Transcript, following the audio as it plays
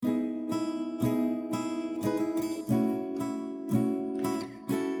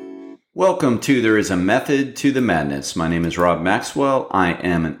Welcome to There Is a Method to the Madness. My name is Rob Maxwell. I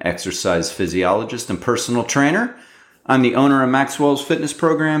am an exercise physiologist and personal trainer. I'm the owner of Maxwell's Fitness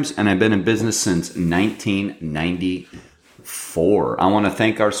Programs, and I've been in business since 1994. I want to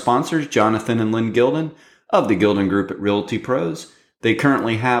thank our sponsors, Jonathan and Lyn Gildon of the Gildon Group at Realty Pros. They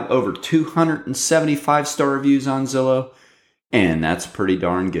currently have over 275-star reviews on Zillow, and that's pretty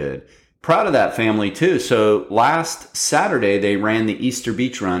darn good. Proud of that family too. So last Saturday, they ran the Easter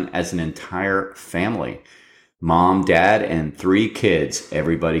Beach Run as an entire family. Mom, dad, and 3 kids.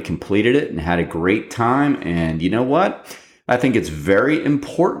 Everybody completed it and had a great time. And you know what? I think it's very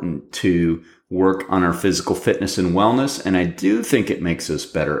important to work on our physical fitness and wellness. And I do think it makes us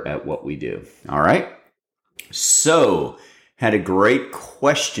better at what we do. All right. So had a great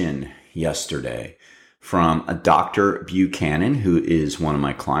question yesterday from a Dr. Buchanan, who is one of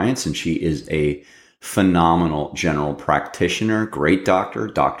my clients, and she is a phenomenal general practitioner, great doctor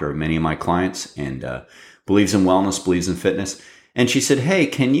of many of my clients, and believes in wellness, believes in fitness. And she said, hey,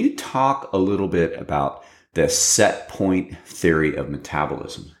 can you talk a little bit about the set point theory of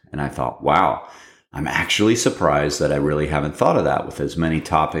metabolism? And I thought, wow, I'm actually surprised that I really haven't thought of that with as many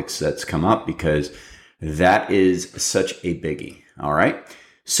topics that's come up, because that is such a biggie. All right.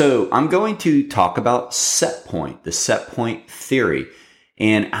 So I'm going to talk about set point, the set point theory.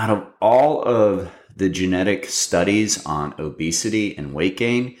 And out of all of the genetic studies on obesity and weight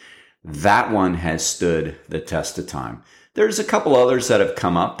gain, that one has stood the test of time. There's a couple others that have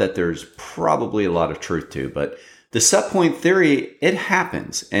come up that there's probably a lot of truth to, but the set point theory, it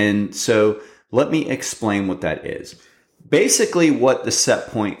happens. And so let me explain what that is. Basically, what the set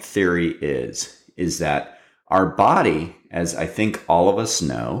point theory is that our body, as I think all of us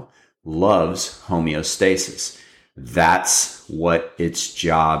know, loves homeostasis. That's what its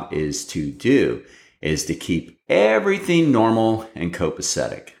job is to do, is to keep everything normal and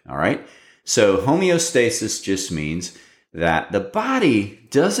copacetic. All right. So homeostasis just means that the body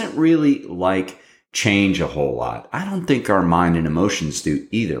doesn't really like change a whole lot. I don't think our mind and emotions do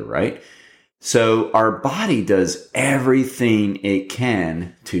either, right? So our body does everything it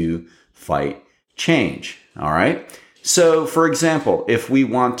can to fight change. All right. So for example, if we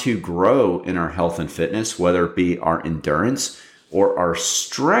want to grow in our health and fitness, whether it be our endurance or our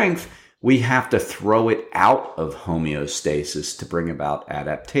strength, we have to throw it out of homeostasis to bring about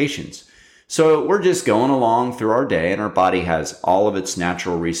adaptations. So we're just going along through our day, and our body has all of its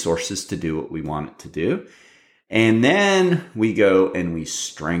natural resources to do what we want it to do. And then we go and we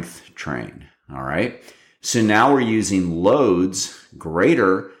strength train. All right. So now we're using loads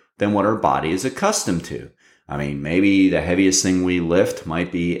greater than what our body is accustomed to. I mean, maybe the heaviest thing we lift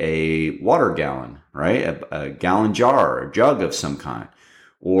might be a water gallon, right? A gallon jar, a jug of some kind.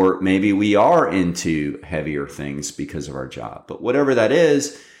 Or maybe we are into heavier things because of our job. But whatever that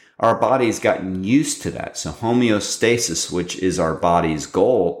is, our body's gotten used to that. So homeostasis, which is our body's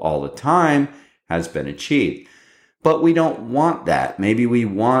goal all the time, has been achieved. But we don't want that. Maybe we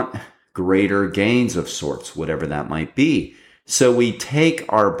want greater gains of sorts, whatever that might be. So we take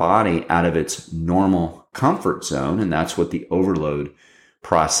our body out of its normal comfort zone, and that's what the overload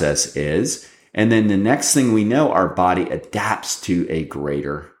process is. And then the next thing we know, our body adapts to a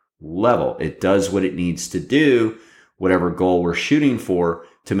greater level. It does what it needs to do, whatever goal we're shooting for,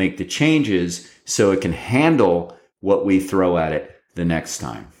 to make the changes so it can handle what we throw at it the next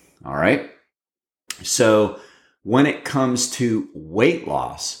time. All right. So when it comes to weight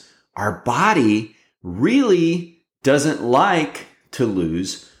loss, our body really doesn't like to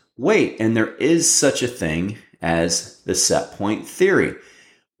lose weight. And there is such a thing as the set point theory.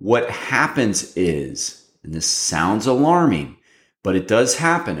 What happens is, and this sounds alarming, but it does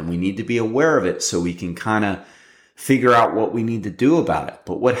happen, and we need to be aware of it so we can kind of figure out what we need to do about it.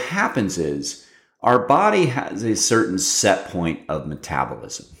 But what happens is our body has a certain set point of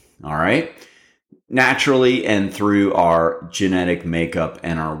metabolism. All right. Naturally, and through our genetic makeup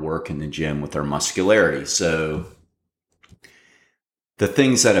and our work in the gym with our muscularity. So the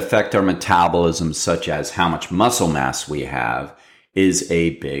things that affect our metabolism, such as how much muscle mass we have, is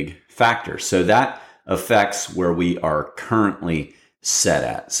a big factor. So that affects where we are currently set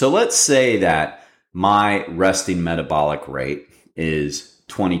at. So let's say that my resting metabolic rate is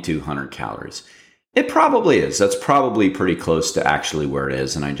 2,200 calories. It probably is. That's probably pretty close to actually where it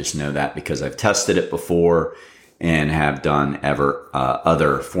is. And I just know that because I've tested it before and have done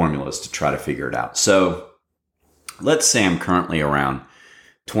other formulas to try to figure it out. So let's say I'm currently around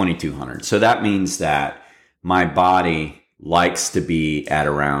 2,200. So that means that my body likes to be at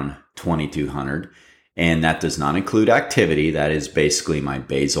around 2,200. And that does not include activity. That is basically my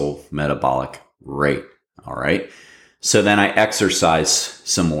basal metabolic rate. All right. So then I exercise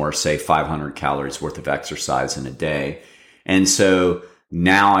some more, say 500 calories worth of exercise in a day. And so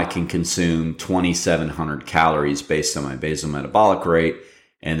now I can consume 2,700 calories based on my basal metabolic rate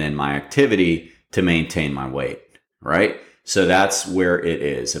and then my activity to maintain my weight, right? So that's where it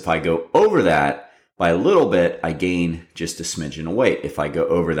is. If I go over that by a little bit, I gain just a smidgen of weight. If I go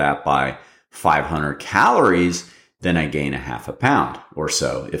over that by 500 calories, then I gain a half a pound or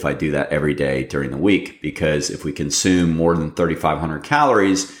so if I do that every day during the week. Because if we consume more than 3,500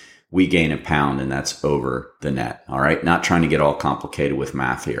 calories, we gain a pound, and that's over the net. All right. Not trying to get all complicated with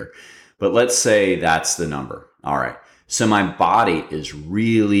math here, but let's say that's the number. All right. So my body is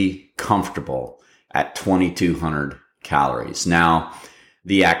really comfortable at 2,200 calories. Now,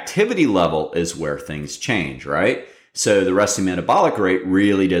 the activity level is where things change, right? So the resting metabolic rate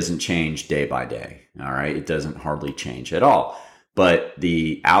really doesn't change day by day. All right. It doesn't hardly change at all. But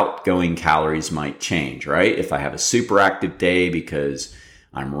the outgoing calories might change, right? If I have a super active day because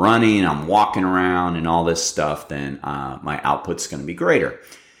I'm running, I'm walking around and all this stuff, then my output's going to be greater.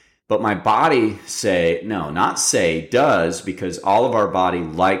 But my body does, because all of our body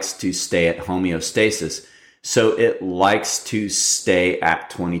likes to stay at homeostasis. So it likes to stay at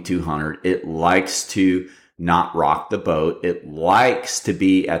 2,200. It likes to not rock the boat. It likes to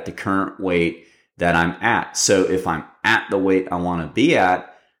be at the current weight that I'm at. So if I'm at the weight I want to be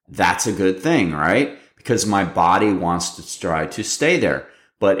at, that's a good thing, right? Because my body wants to try to stay there.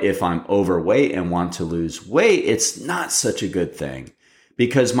 But if I'm overweight and want to lose weight, it's not such a good thing,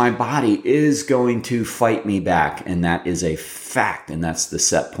 because my body is going to fight me back. And that is a fact. And that's the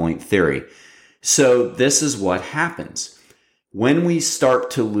set point theory. So this is what happens. When we start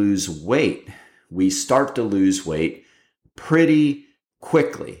to lose weight, we start to lose weight pretty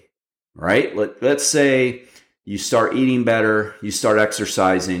quickly, right? Let's say you start eating better, you start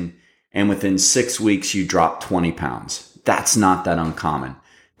exercising, and within 6 weeks, you drop 20 pounds. That's not that uncommon.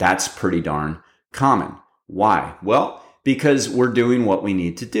 That's pretty darn common. Why? Well, because we're doing what we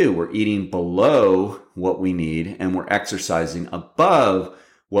need to do. We're eating below what we need, and we're exercising above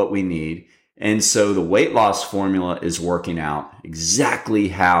what we need. And so the weight loss formula is working out exactly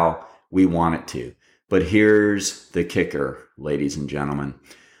how we want it to. But here's the kicker, ladies and gentlemen.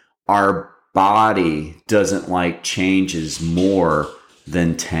 Our body doesn't like changes more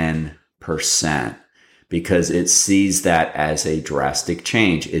than 10%. Because it sees that as a drastic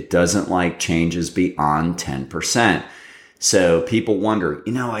change. It doesn't like changes beyond 10%. So people wonder,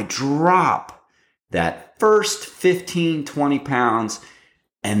 I drop that first 15, 20 pounds,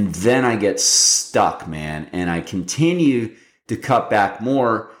 and then I get stuck, man. And I continue to cut back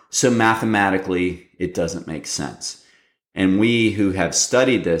more. So mathematically, it doesn't make sense. And we who have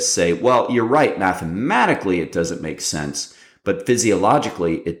studied this say, well, you're right. Mathematically, it doesn't make sense, but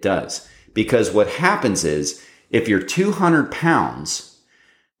physiologically, it does. Because what happens is, if you're 200 pounds,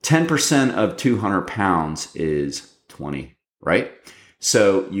 10% of 200 pounds is 20, right?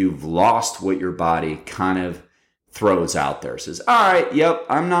 So you've lost what your body kind of throws out there. It says, all right, yep,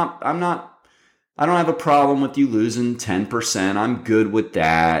 I don't have a problem with you losing 10%. I'm good with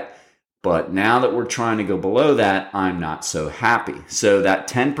that. But now that we're trying to go below that, I'm not so happy. So that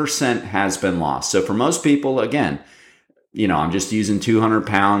 10% has been lost. So for most people, again, I'm just using 200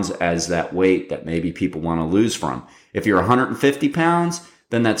 pounds as that weight that maybe people want to lose from. If you're 150 pounds,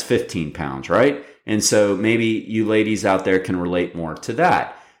 then that's 15 pounds, right? And so maybe you ladies out there can relate more to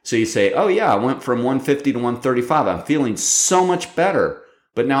that. So you say, oh yeah, I went from 150 to 135. I'm feeling so much better,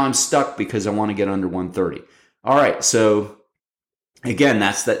 but now I'm stuck because I want to get under 130. All right. So again,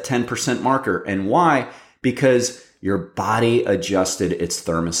 that's that 10% marker. And why? Because your body adjusted its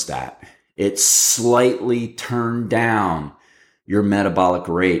thermostat. It slightly turned down your metabolic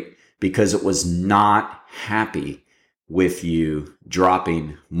rate because it was not happy with you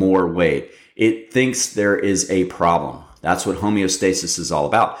dropping more weight. It thinks there is a problem. That's what homeostasis is all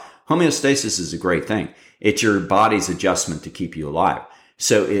about. Homeostasis is a great thing. It's your body's adjustment to keep you alive.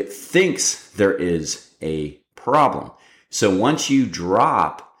 So it thinks there is a problem. So once you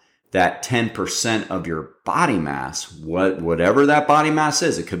drop that 10% of your body mass, whatever that body mass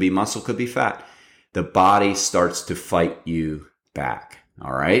is, it could be muscle, could be fat, the body starts to fight you back.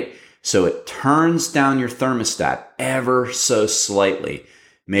 All right. So it turns down your thermostat ever so slightly,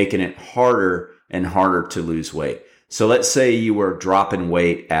 making it harder and harder to lose weight. So let's say you were dropping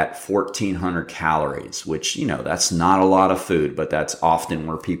weight at 1,400 calories, which, that's not a lot of food, but that's often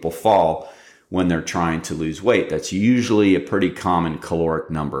where people fall when they're trying to lose weight. That's usually a pretty common caloric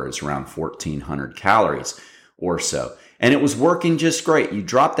number, is around 1,400 calories or so. And it was working just great. You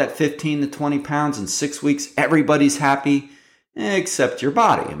drop that 15 to 20 pounds in 6 weeks, everybody's happy, except your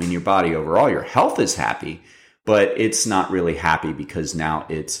body. I mean, your body overall, your health is happy, but it's not really happy because now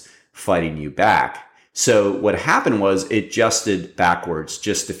it's fighting you back. So what happened was it adjusted backwards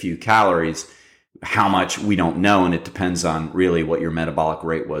just a few calories. How much, we don't know, and it depends on really what your metabolic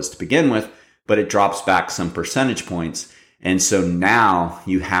rate was to begin with, but it drops back some percentage points. And so now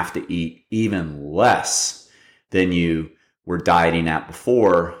you have to eat even less than you were dieting at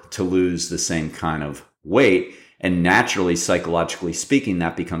before to lose the same kind of weight. And naturally, psychologically speaking,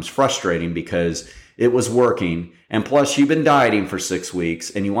 that becomes frustrating because it was working. And plus, you've been dieting for 6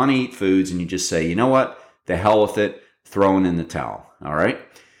 weeks and you want to eat foods and you just say, you know what? The hell with it. Throwing in the towel. All right.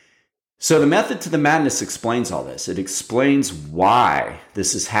 So the method to the madness explains all this. It explains why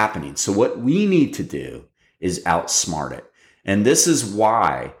this is happening. So what we need to do is outsmart it. And this is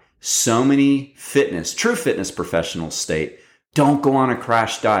why so many true fitness professionals state, don't go on a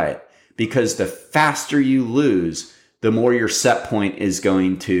crash diet, because the faster you lose, the more your set point is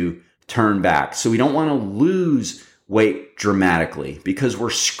going to turn back. So we don't want to lose weight dramatically because we're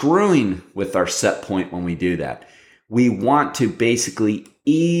screwing with our set point when we do that. We want to basically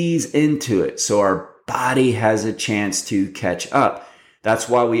ease into it so our body has a chance to catch up. That's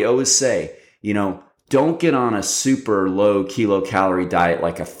why we always say, don't get on a super low kilocalorie diet,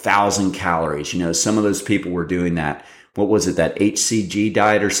 like 1,000 calories. Some of those people were doing that. What was it, that HCG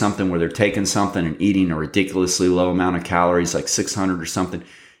diet or something, where they're taking something and eating a ridiculously low amount of calories, like 600 or something.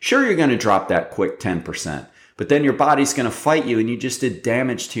 Sure, you're going to drop that quick 10%, but then your body's going to fight you and you just did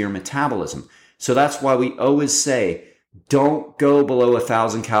damage to your metabolism. So that's why we always say, don't go below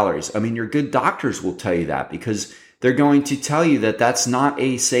 1,000 calories. I mean, your good doctors will tell you that because they're going to tell you that that's not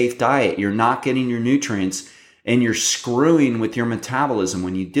a safe diet. You're not getting your nutrients and you're screwing with your metabolism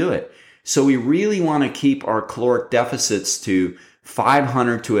when you do it. So we really want to keep our caloric deficits to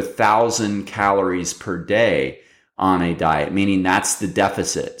 500 to 1,000 calories per day on a diet, meaning that's the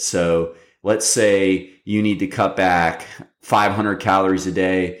deficit. So let's say you need to cut back 500 calories a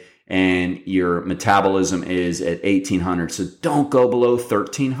day and your metabolism is at 1,800. So don't go below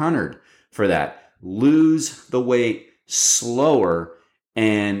 1,300 for that. Lose the weight slower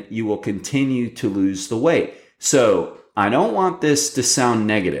and you will continue to lose the weight. So I don't want this to sound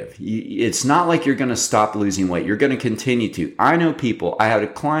negative. It's not like you're going to stop losing weight. You're going to continue to. I know people. I had a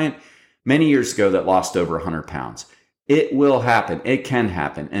client many years ago that lost over 100 pounds. It will happen. It can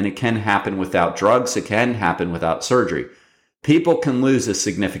happen. And it can happen without drugs. It can happen without surgery. People can lose a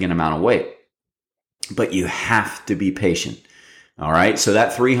significant amount of weight, but you have to be patient. All right. So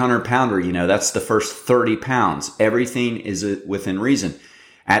that 300 pounder, that's the first 30 pounds. Everything is within reason.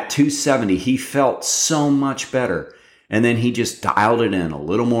 At 270, he felt so much better. And then he just dialed it in a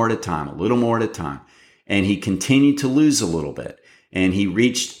little more at a time, a little more at a time. And he continued to lose a little bit. And he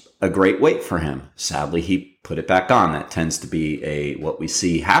reached a great weight for him. Sadly, he put it back on. That tends to be what we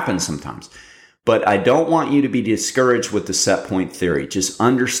see happen sometimes. But I don't want you to be discouraged with the set point theory. Just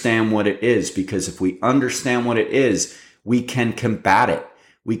understand what it is, because if we understand what it is, we can combat it.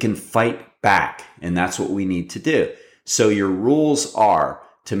 We can fight back. And that's what we need to do. So your rules are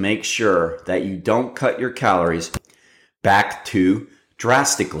to make sure that you don't cut your calories back too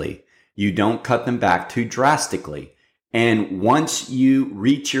drastically. You don't cut them back too drastically. And once you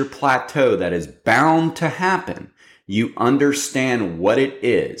reach your plateau that is bound to happen, you understand what it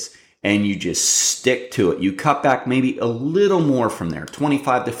is and you just stick to it. You cut back maybe a little more from there,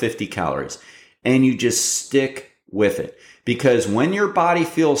 25 to 50 calories, and you just stick with it. Because when your body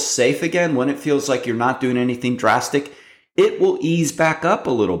feels safe again, when it feels like you're not doing anything drastic, it will ease back up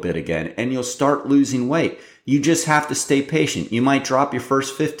a little bit again and you'll start losing weight. You just have to stay patient. You might drop your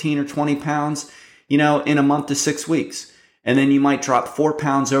first 15 or 20 pounds, in a month to 6 weeks. And then you might drop 4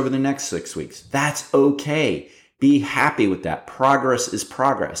 pounds over the next 6 weeks. That's okay. Be happy with that. Progress is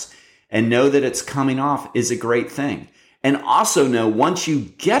progress. And know that it's coming off is a great thing. And also know once you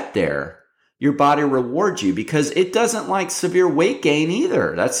get there, your body rewards you because it doesn't like severe weight gain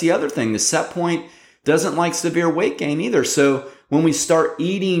either. That's the other thing. The set point doesn't like severe weight gain either. So when we start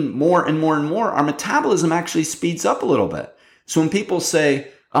eating more and more and more, our metabolism actually speeds up a little bit. So when people say,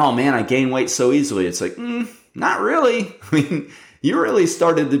 oh man, I gain weight so easily, it's like, not really. I mean, you really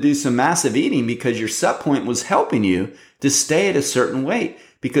started to do some massive eating because your set point was helping you to stay at a certain weight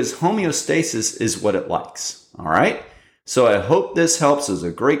because homeostasis is what it likes. All right. So I hope this helps. It was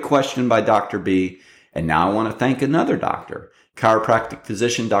a great question by Dr. B. And now I want to thank another doctor, chiropractic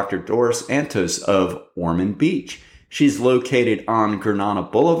physician, Dr. Doris Antos of Ormond Beach. She's located on Granada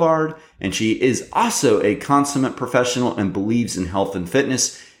Boulevard, and she is also a consummate professional and believes in health and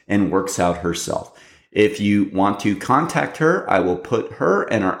fitness and works out herself. If you want to contact her, I will put her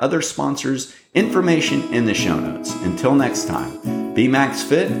and our other sponsors' information in the show notes. Until next time, be Max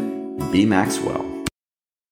Fit and be Max Well.